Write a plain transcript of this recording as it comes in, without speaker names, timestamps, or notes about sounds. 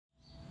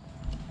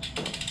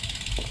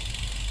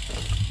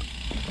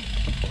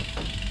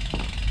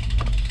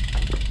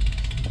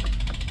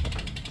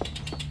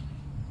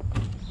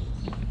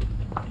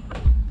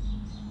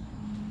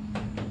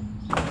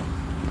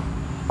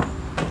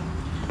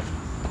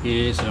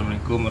Okay,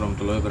 Assalamualaikum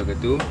warahmatullahi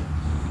wabarakatuh.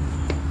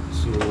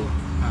 So,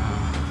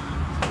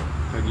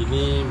 pagi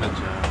ni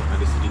macam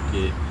ada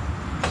sedikit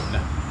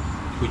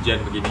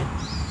hujan begini.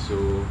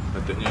 So,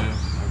 patutnya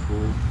aku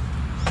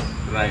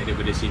ride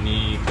daripada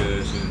sini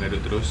ke Sungai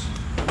Gadut terus,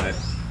 but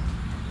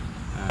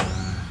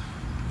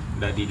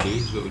dah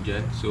delay sebab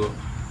hujan. So,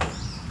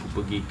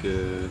 aku pergi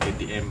ke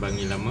KTMB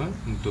Bangi Lama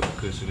untuk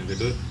ke Sungai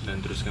Gadut dan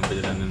teruskan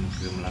perjalanan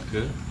ke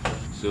Melaka.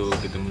 So,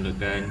 kita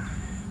mulakan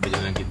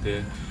perjalanan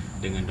kita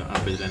dengan doa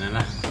perjalanan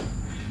lah.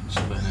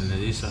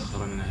 Subhanallazi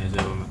sakharana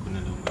hadza wa ma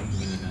kunna lahu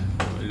muqrinin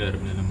wa ila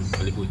rabbina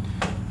munqalibun.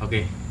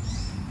 Okey.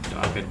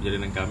 Doakan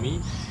perjalanan kami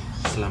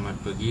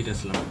selamat pergi dan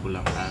selamat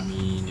pulang.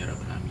 Amin ya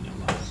rabbal alamin ya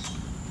Allah.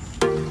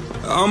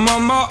 I'm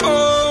on my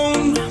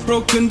own,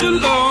 broken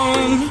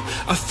alone.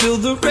 I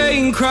feel the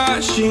rain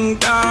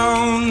crashing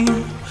down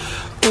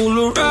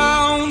all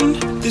around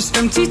this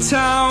empty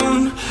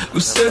town. I'm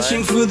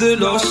searching for the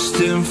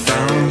lost and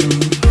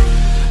found,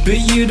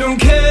 but you don't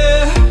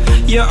care.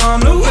 You're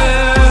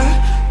unaware.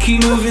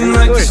 Keep moving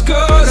like the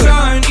scars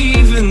aren't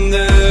even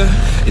there.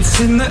 It's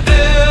in the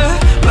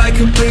air like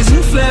a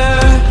blazing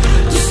flare.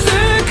 Just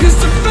there cause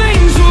the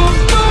flames will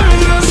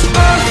burn us.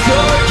 I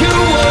thought you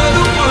were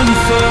the one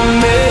for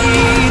me.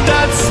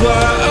 That's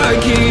why I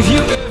gave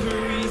you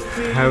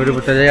everything. Hai udah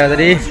Putrajaya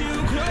tadi.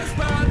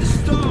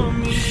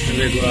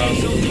 Sampai gua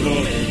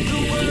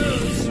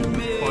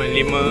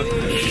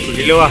 10.5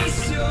 kilo lah.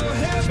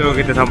 So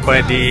kita sampai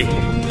di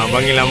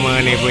Bangi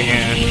Lama ni punya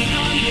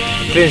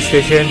train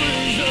station.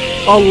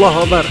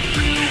 Allah Akbar.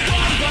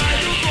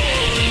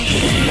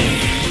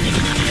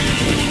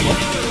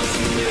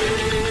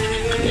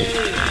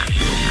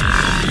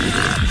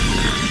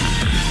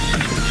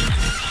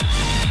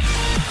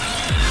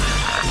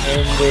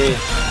 KTMB.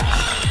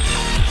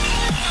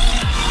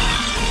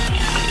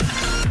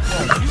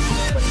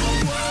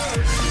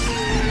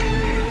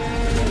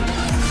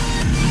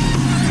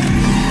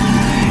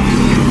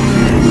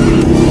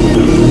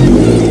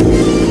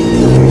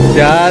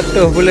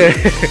 Jatuh pula.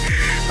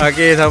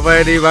 Okey,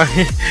 sampai di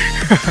Bangi.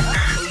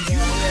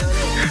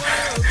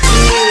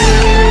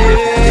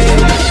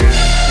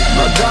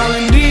 My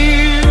darling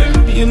dear,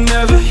 you're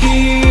never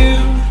here.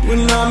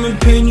 When I'm in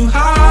pain, you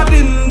hide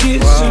and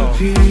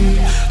disappear.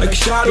 Like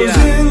shadows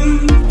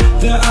in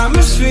the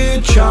atmosphere,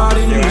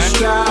 charting the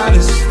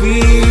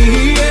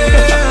stratosphere.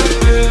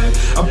 Yeah.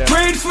 I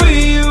prayed for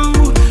you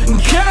and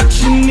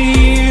kept you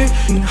near,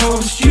 in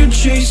hopes you'd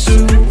chase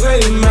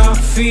away my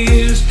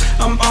fears.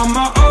 I'm on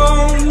my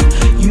own,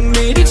 you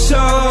made it so,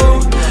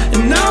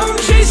 and now I'm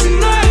chasing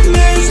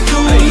nightmares.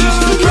 I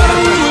used to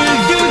run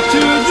with you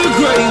through the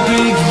great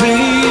big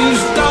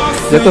leaves.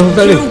 Jatuh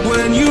sekali.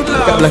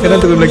 Dekat belah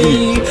kanan turun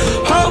lagi.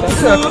 Aku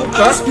buka,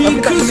 tapi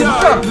tak boleh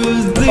buka.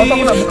 Lepas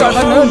aku nak buka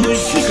kanan.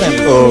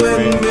 Oh,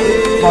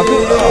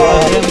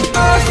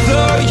 I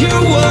thought you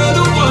were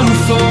the one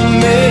for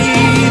me.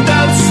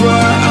 That's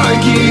why I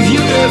gave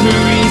you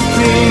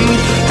everything.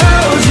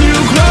 Held you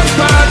close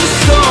by the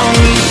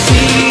stormy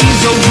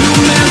seas. Oh, you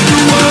meant the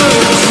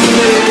world to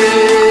me.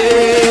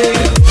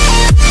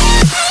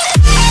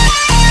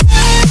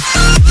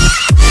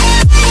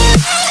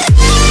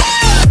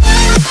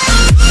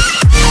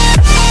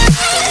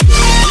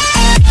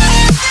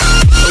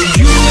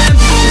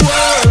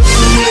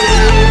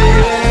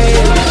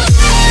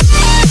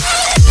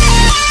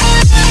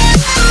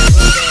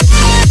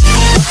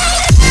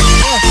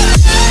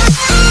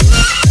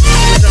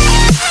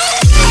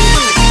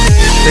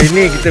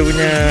 Ini kita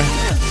punya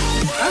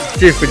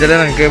chief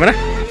perjalanan ke mana?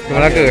 Ke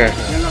Malaka ke?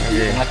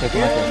 Okay. Ke Malaka.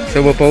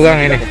 So berapa orang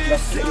ini?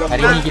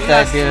 Hari ni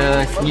kita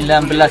ada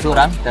 19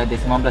 orang, kita ada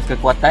 19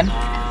 kekuatan.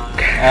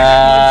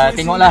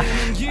 Tengoklah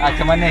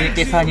macam mana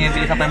kisahnya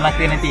bila sampai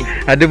Malaka nanti.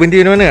 Ada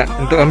berhenti mana tak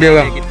untuk ambil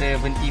orang? Kita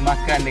berhenti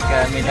makan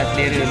dekat meja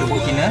selera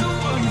Lubuk Cina.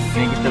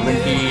 Dan kita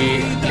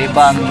berhenti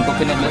lebang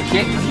coconut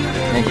milkshake.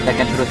 Dan kita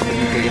akan terus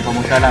pergi ke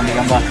Formosa lah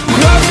ambil gambar.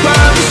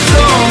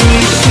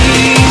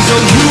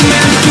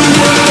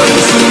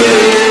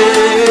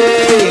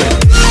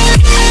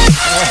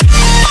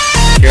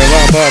 Okay,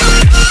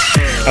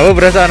 apa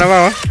perasaan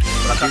abang?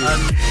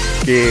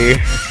 Okay,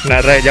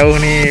 nak ride jauh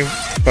ni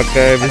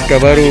pakai bisikal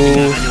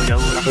baru.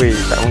 Wih,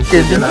 tak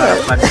mungkin je lah.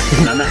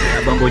 Nak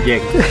abang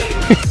Gojek.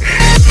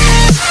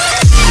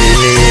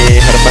 Ini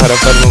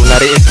harapan-harapan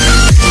menarik.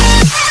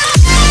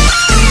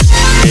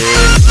 Okay,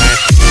 nice.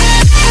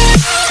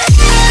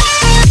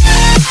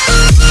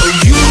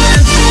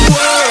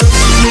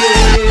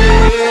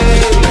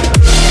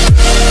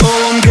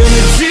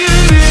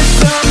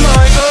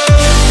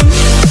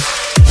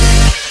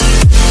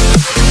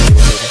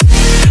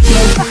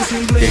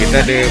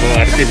 Kita ada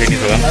bawa artis ni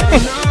seorang.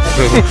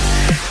 So,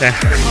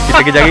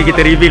 kita kejap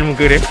kita reveal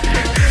muka dia.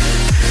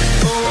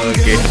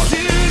 Okay.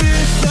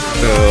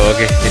 So,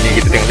 okay, ini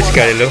kita tengok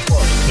bisikal dulu.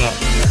 Tengok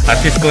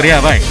artis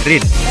Korea bang, Rin.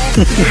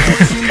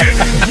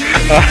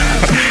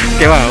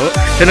 Okay bang,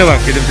 macam mana bang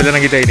kita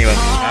perjalanan kita ini bang?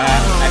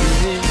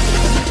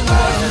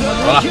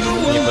 Wah,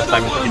 ini first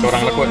time untuk kita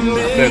orang lah kot.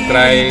 Kita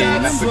try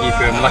nak pergi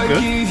ke Melaka,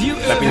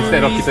 tapi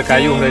instead of kita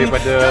kayuh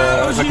daripada,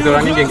 sebab kita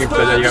orang ni geng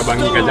Putrajaya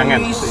Bangi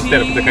Kajangan, so instead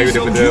of kita kayuh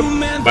daripada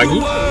Bangi,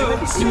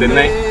 kita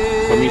naik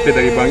komuter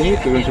dari Bangi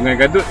turun Sungai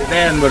Gadut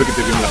dan baru kita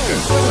pergi Melaka.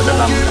 So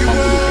dalam 80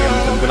 km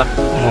macam tu lah.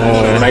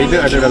 Rider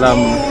ada dalam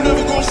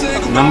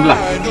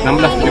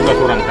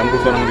 16-17 orang,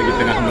 kampus orang lagi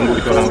tengah menunggu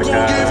kita orang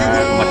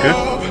dekat Melaka.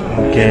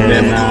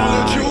 Dan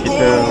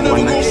kita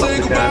one night stop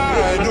dekat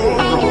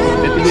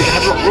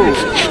Hard Rock bro.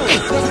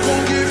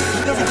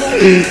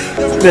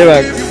 Ni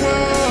bang.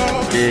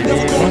 Okay, ni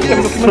macam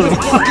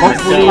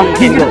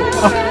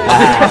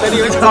Tadi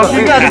macam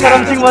juga ada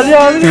karancing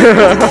Malaysia ni.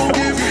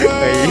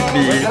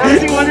 ini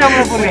Karancing Malaysia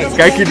berapa ni?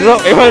 kaki drop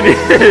memang ni.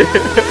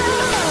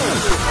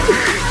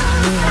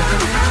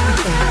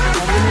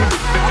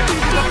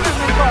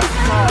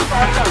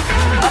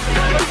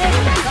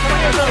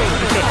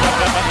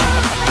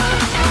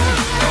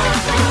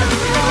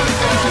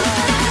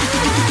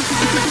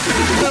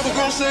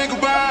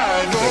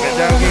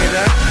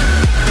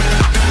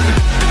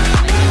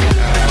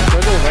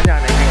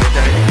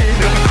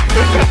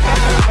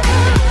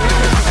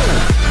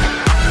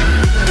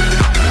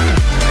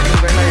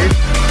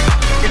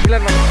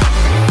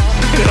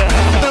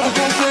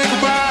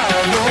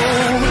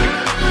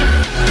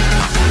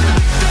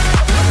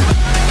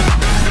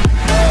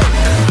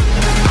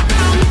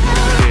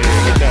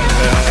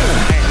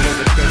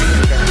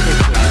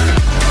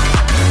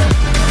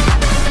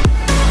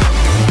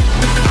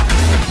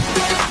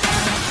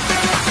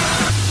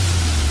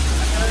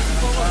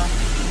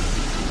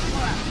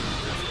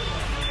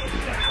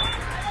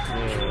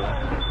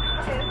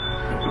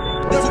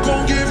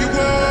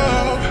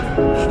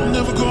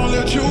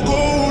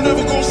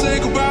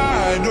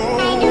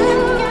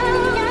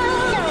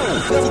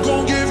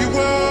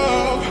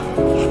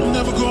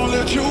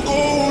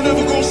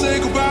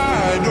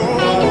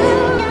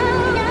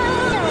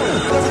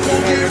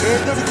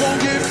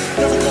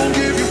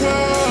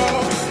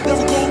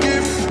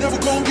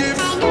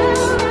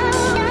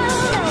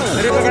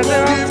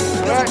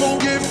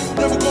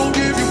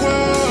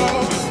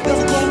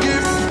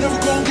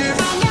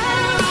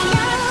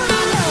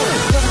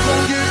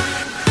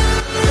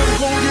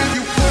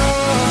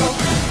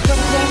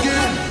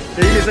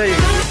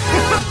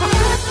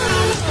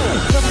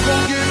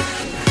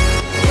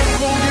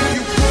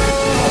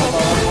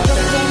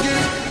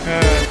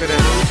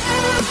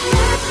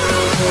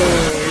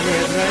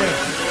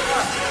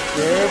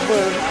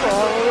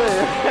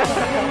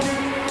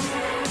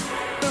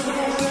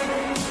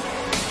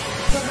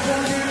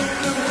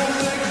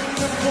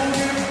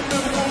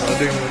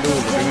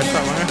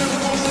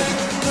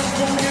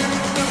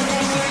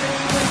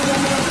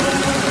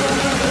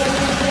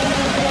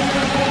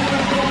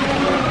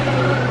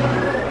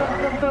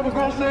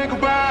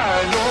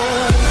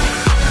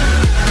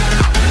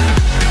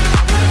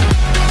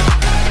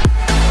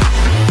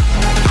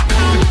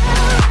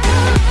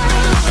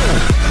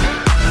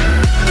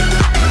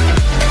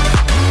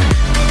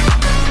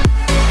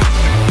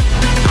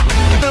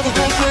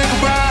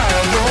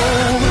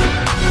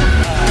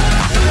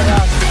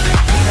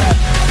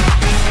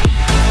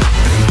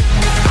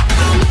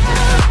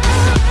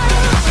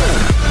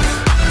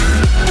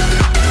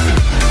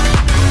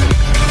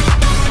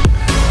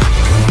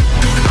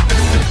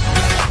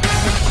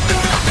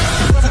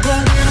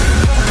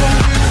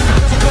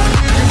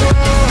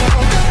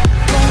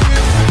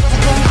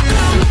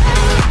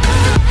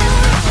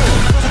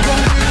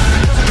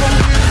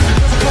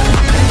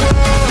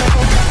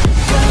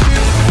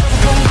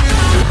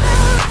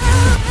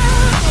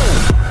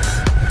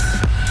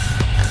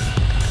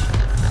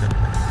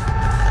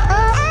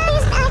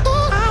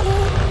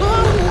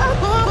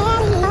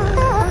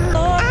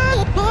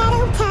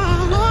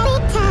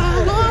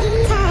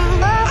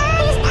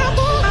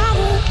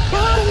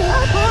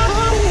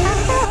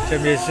 Saya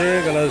macam biasa,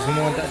 kalau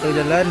semua tak tahu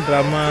jalan,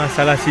 drama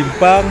salah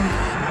simpang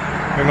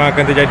memang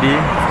akan terjadi.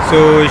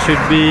 So should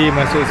be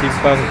masuk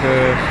simpang ke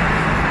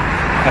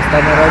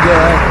Astana Raja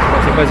sebab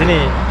simpang sini.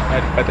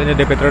 Patutnya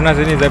ada Petronas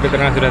sini, tapi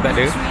Petronas sudah tak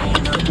ada.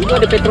 Dulu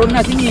ada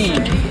Petronas sini.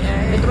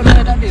 Petronas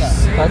dah tak ada tak?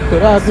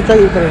 patutlah aku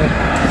cari Petronas.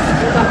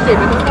 Okay,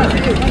 Petronas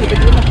ada. Mana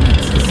Petronas?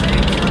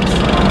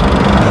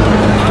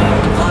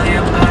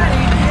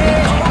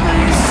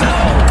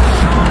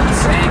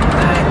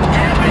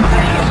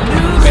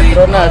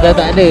 Petronas dah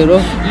tak ada bro.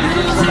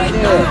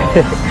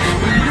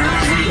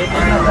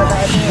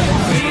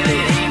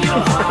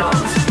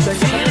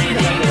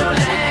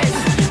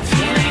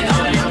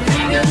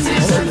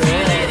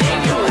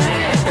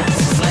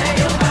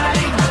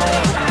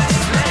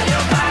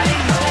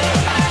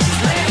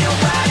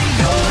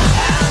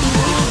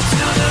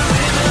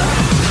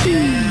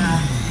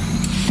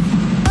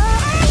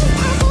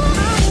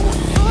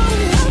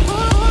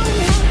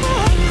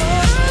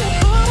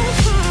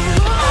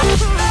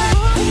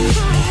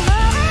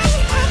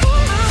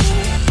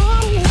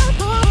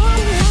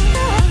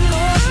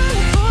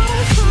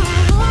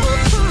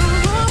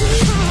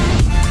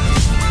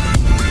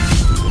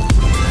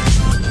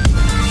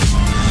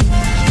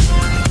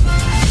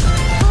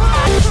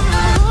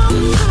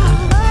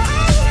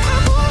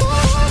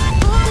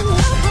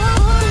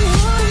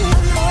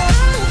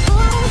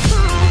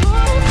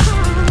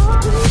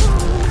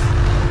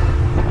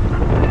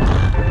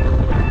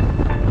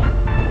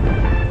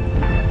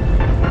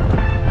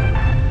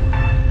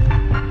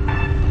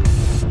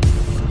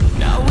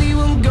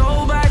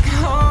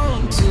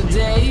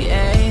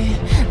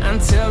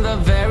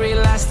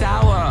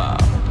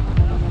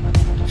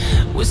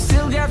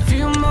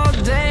 few more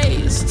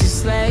days to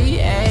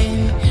slay.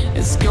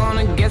 It's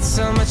gonna get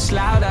so much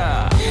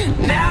louder.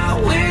 Now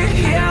we're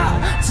here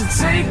to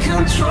take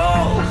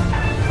control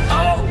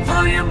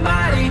over your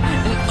body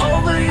and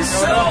over your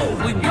soul.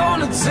 We're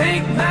gonna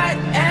take back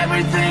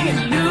everything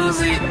and lose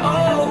it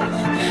all.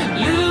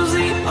 Lose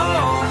it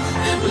all.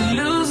 We'll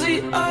lose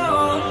it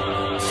all.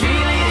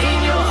 Feel it in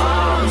your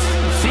arms,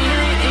 feel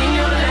it in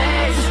your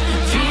legs,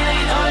 feel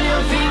it on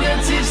your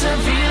fingertips and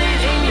feel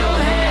it in your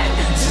head.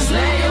 Just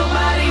let your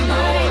body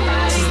go,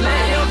 just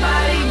let your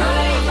body go,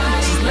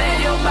 just let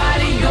your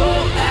body go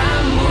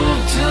and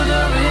move to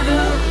the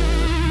rhythm.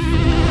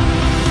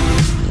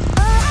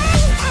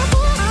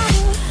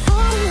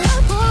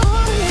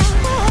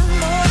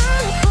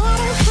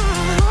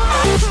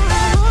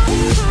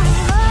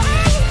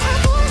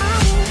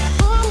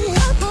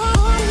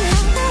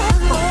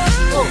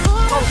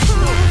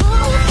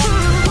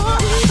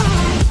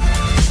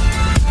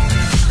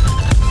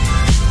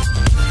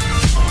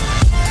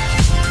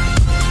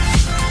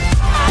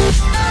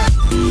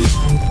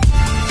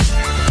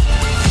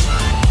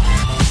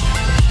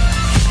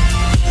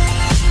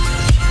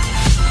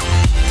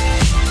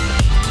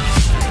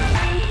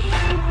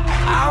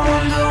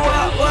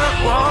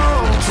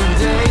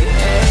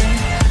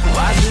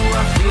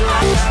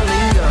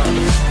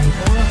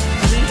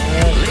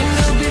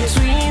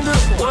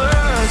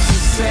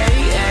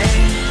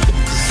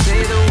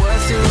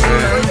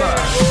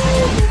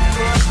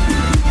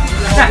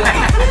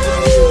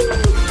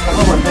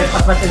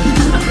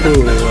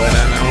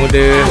 Anak-anak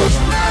muda.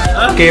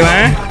 Okey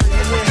mah.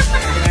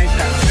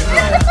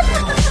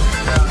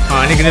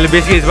 Ni kena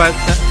lebih sikit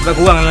sebab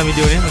kurang dalam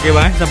video ni. Okey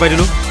bang, sampai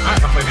dulu.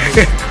 Sampai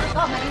dulu.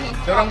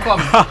 Orang kom.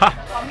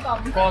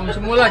 Kom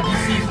semualah,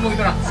 GC semua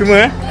kita nak.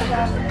 Semua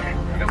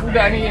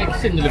Budak ni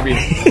action je lebih.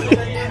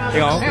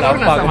 Tengok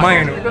lapar ke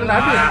main tu. Kita dah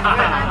habis.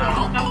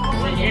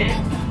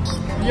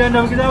 Ya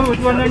dah kita tahu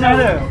tuan dah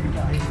ada.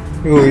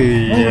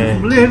 Ui.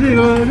 Boleh ni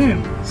kalau ni.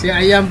 Si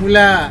ayam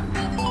pula.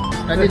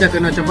 Tadi dah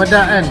kena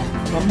cepadak kan.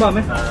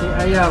 Bambam Si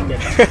ayam.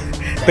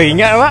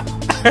 Teringat pak.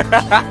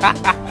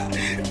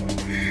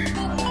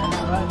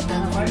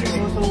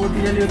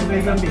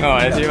 Oh,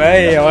 nasib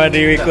baik. Awak ada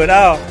ikut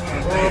tau.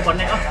 Oh,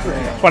 panik ah.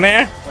 Panik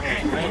eh?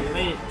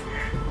 Baik.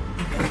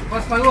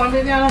 Pas paru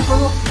ambil ni alas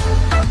paru.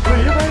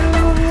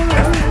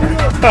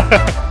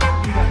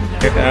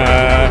 Kita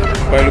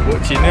Kuala Lumpur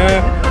Cina.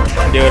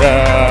 Dia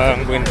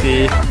orang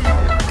berhenti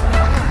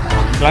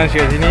lunch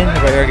kat sini.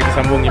 Lepas tu kita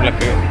sambung di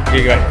Melaka.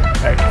 Okay guys.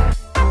 Bye.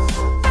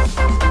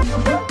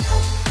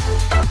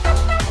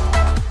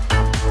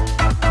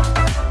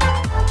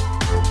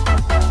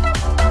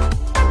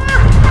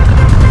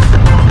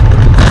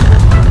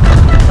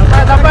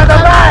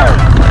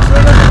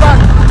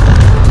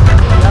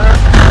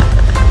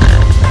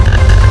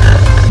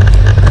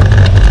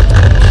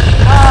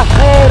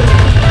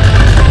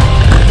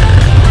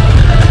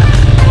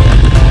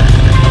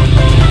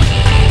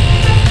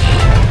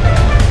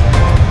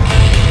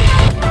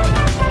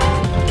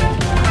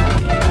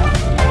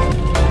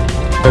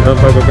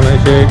 Sampai coconut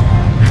shake.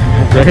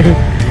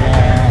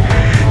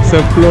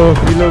 10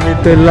 km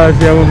last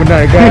yang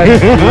membenarkan.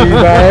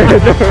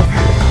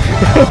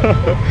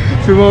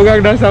 Semua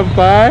orang dah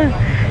sampai.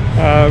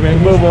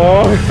 Member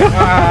bos.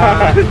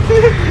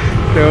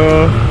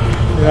 So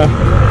ya.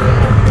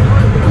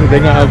 Kita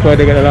tengok apa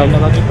ada kat dalam.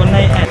 Bagi kau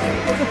naik kan.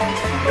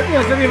 Tapi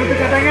yang seri betul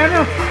kat tangan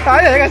tu. Tak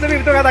ada kan seri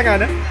betul kat tangan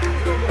tu.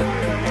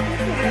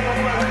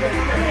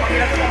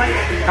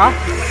 Ha?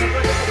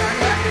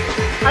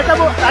 Ada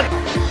bu.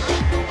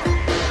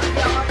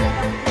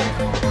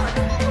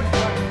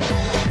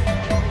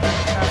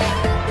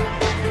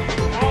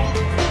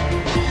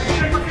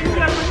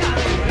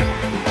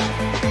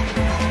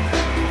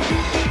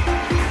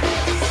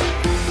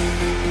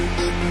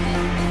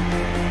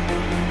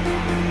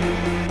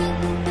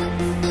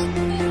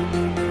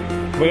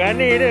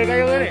 Berani dia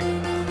Kayuhan ni.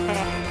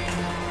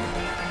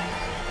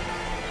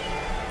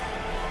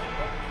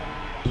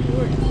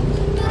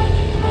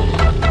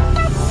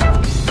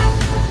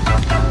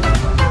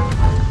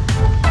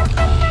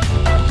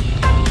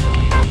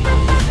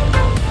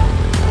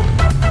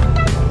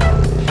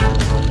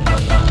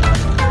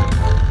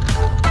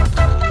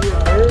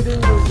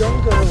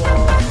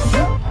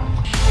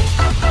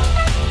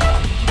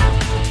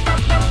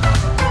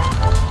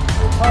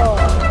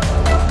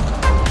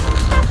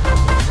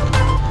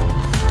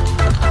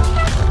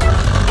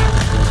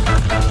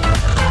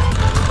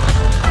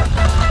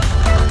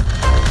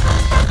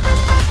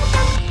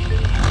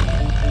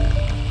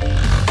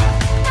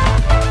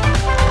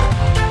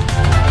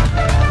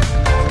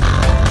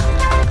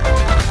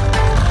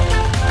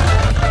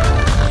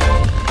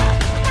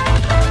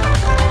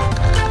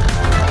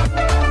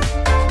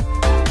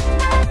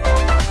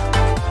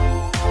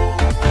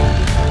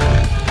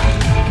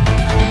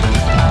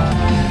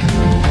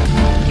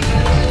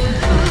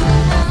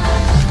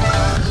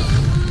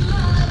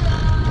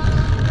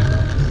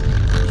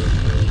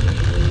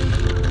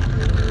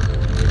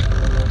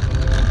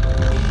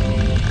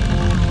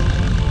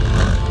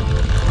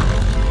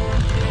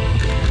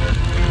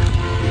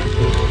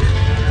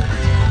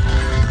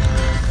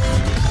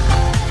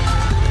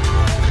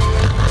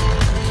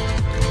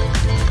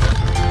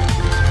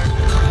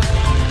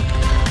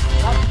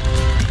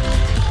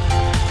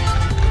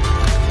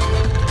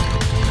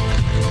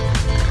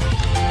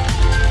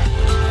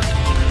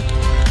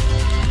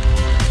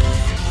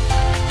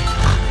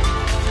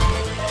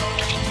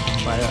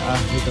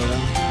 kita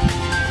orang.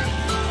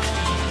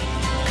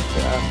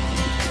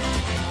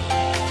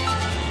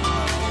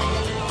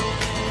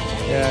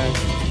 Ya.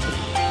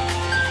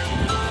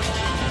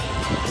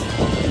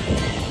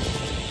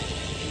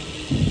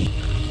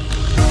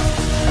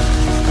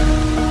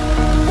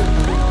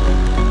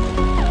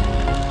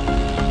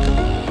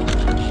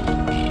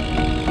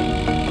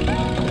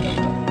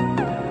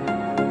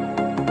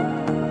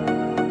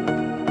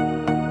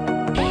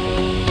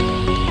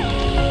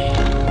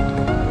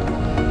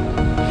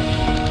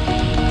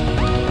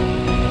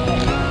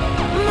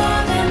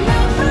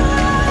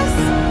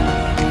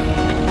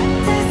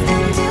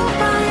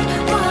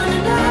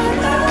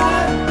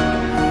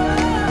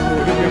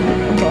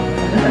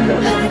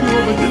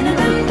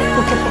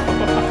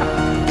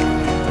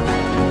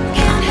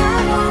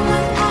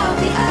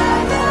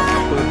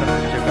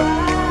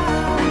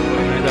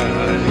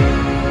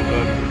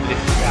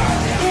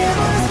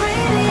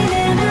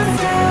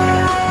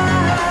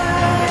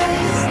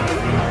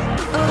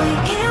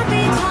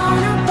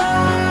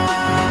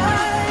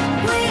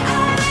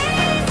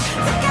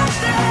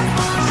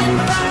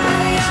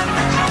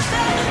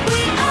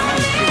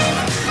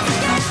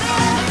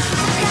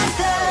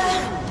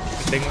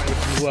 Tengok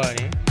luar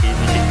ni.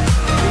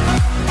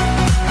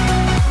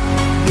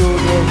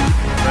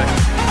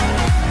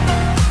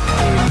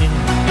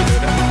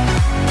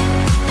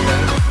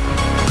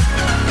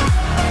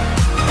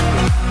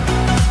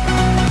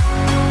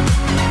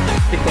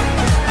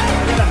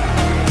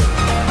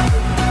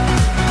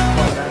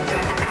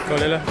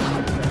 Boleh lah.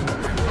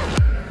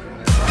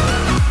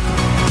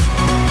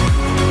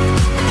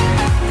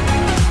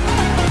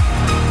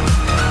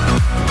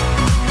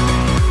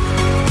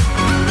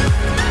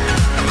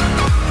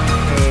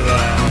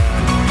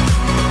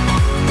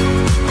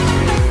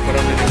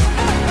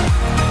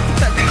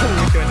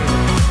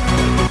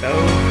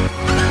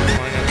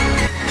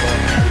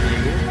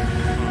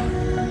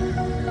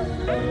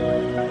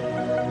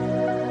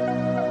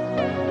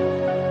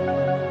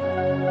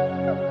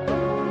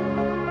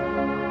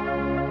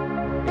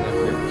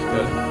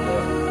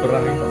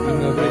 Perang yang tak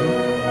dengar tadi.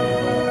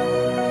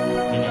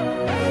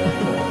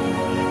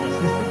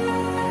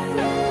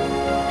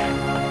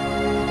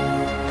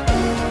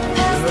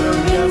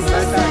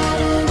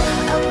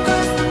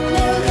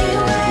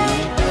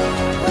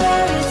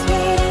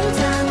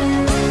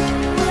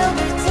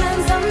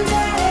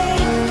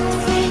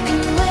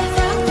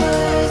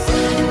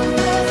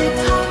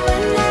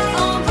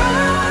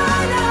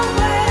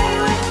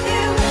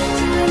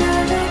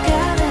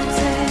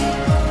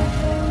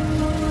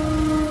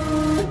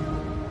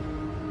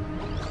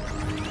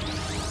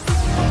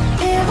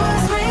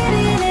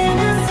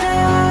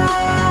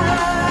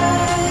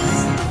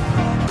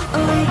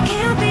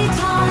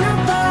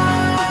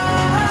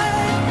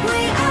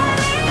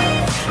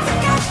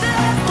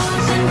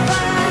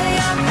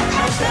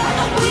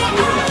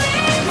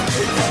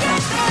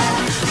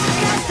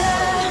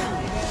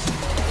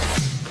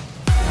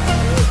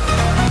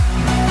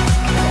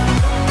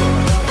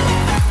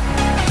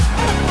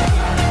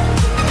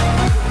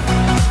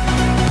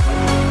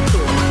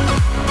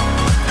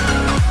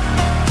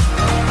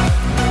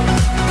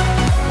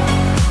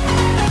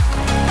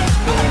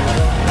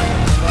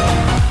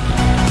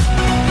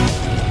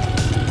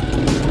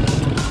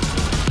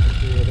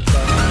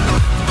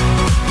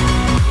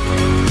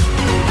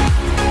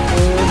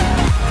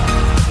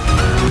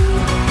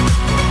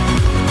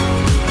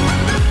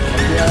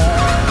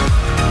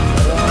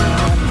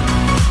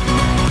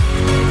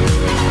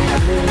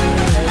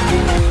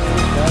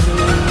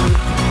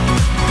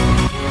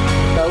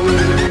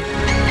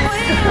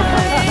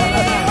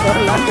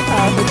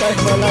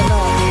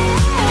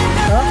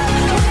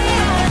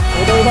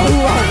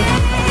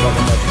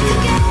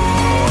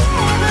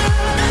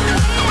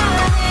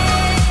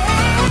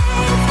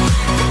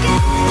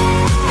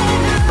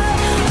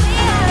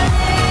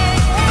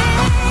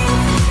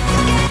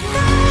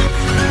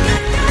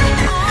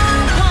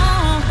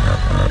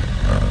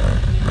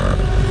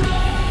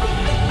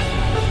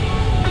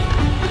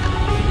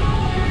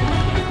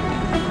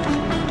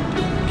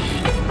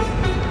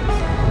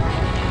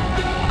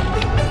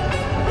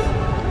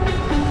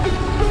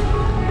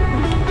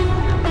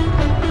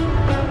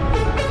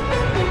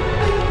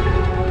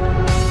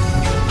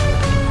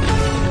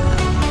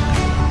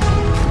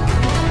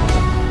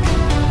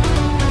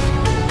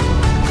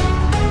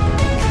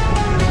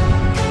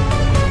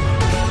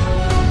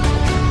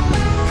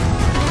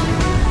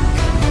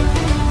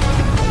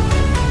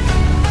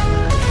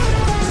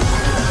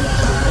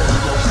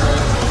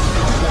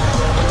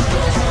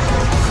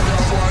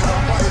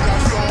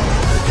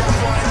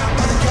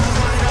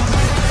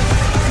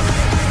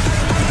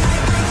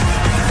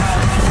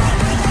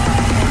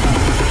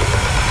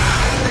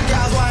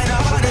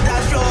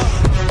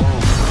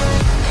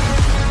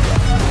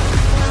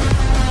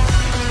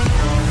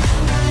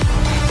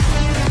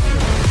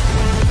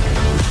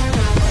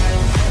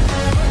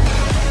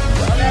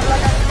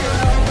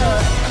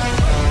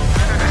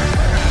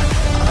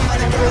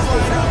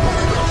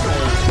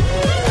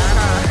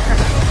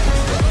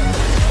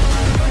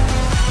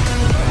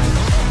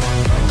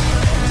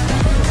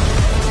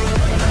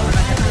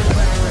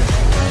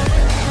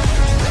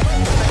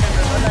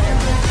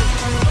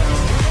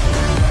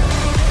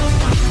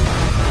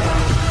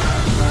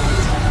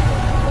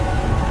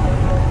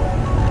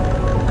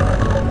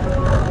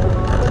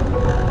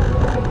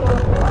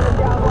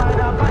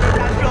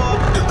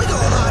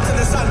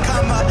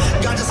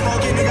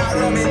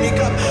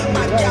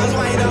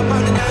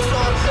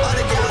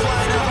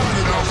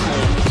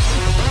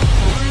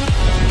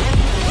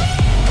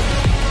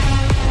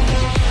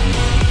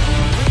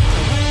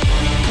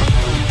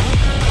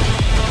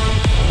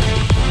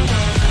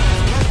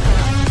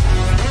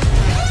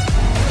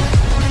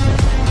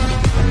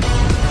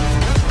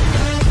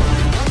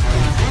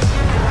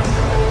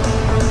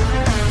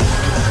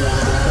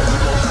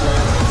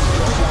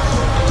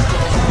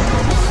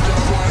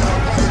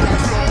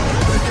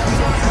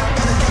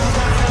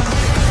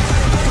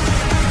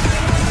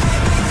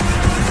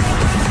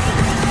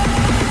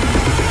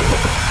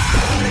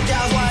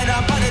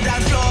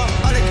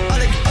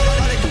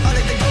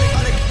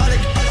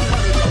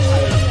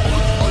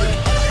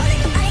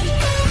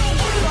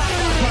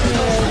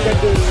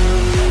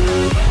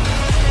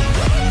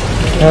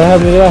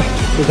 Alhamdulillah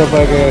kita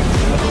sampai ke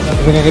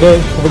Sungai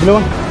Gedut. Berapa kilo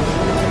bang?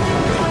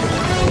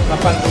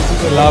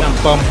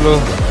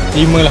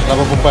 85 lah,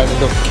 84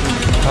 tu.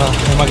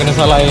 Memang kena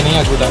salah air ni,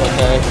 aku tak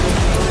pakai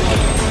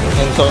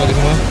handsock ni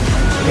semua.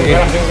 Okay.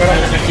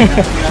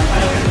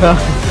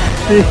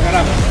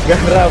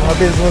 Garam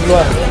habis semua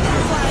keluar.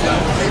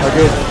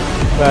 Okey.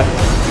 Bye.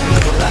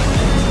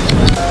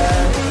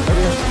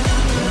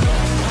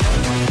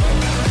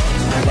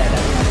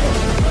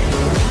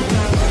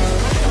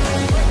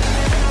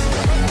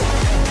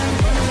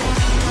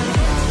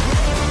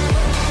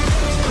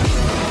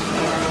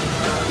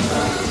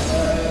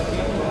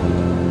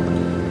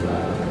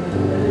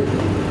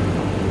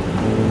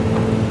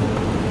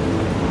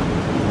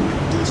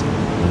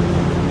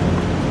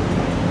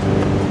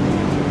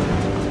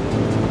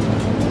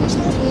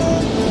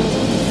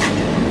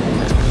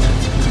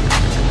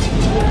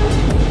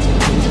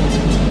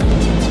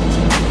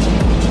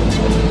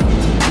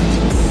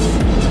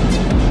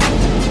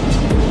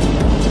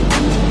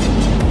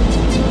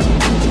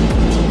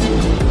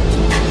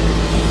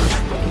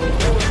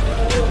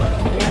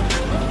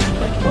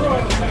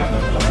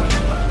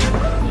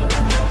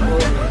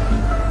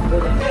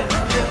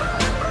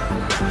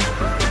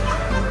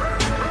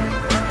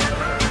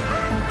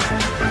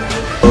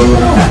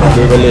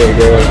 Dia balik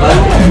ke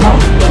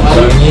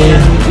Bangi